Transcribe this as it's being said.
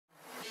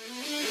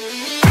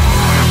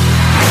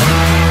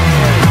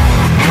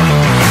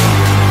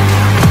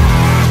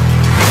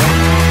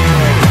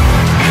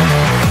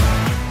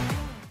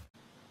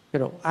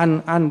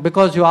and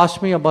because you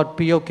asked me about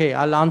POK,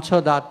 I'll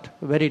answer that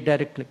very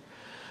directly.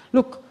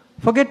 Look,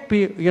 forget,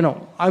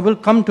 I will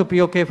come to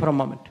POK for a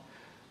moment.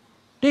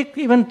 Take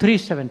even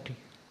 370.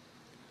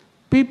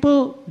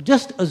 People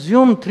just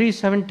assume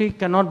 370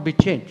 cannot be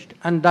changed,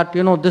 and that,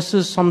 this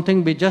is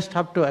something we just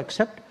have to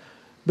accept,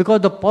 because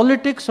the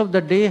politics of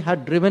the day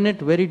had driven it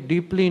very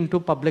deeply into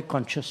public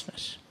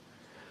consciousness.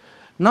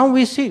 Now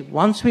we see,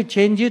 once we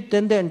change it,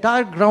 then the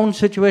entire ground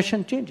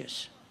situation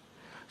changes.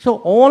 So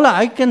all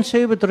I can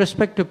say with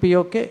respect to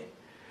POK,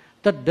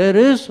 that there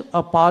is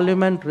a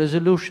parliament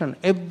resolution.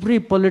 Every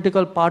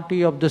political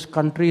party of this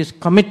country is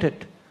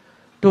committed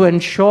to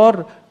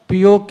ensure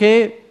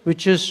POK,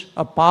 which is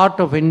a part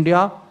of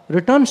India,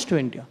 returns to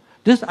India.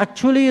 This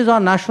actually is our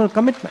national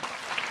commitment.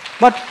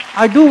 But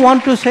I do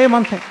want to say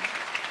one thing.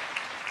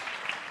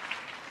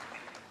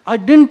 I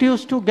didn't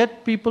used to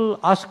get people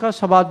ask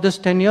us about this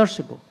 10 years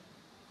ago,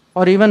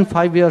 or even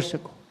 5 years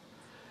ago.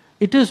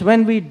 It is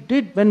when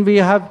we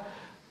have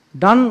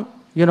done,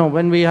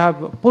 when we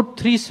have put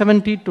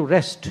 370 to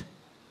rest.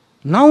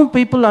 Now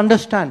people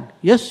understand,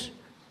 yes,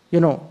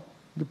 the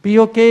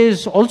POK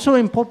is also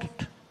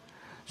important.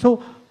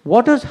 So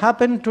what has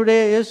happened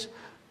today is,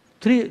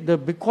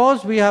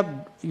 because we have,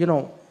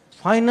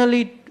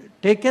 finally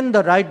taken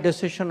the right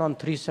decision on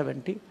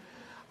 370,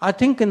 I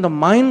think in the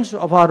minds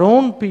of our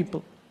own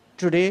people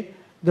today,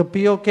 the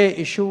POK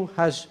issue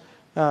has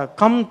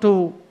come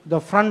to the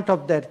front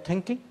of their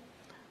thinking.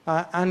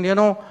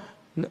 And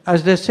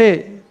as they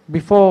say,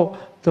 before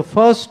the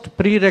first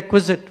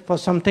prerequisite for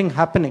something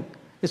happening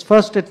is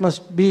first it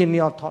must be in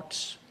your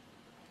thoughts.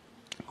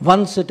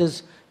 Once it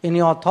is in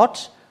your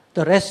thoughts,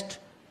 the rest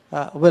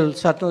will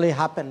certainly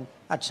happen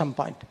at some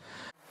point.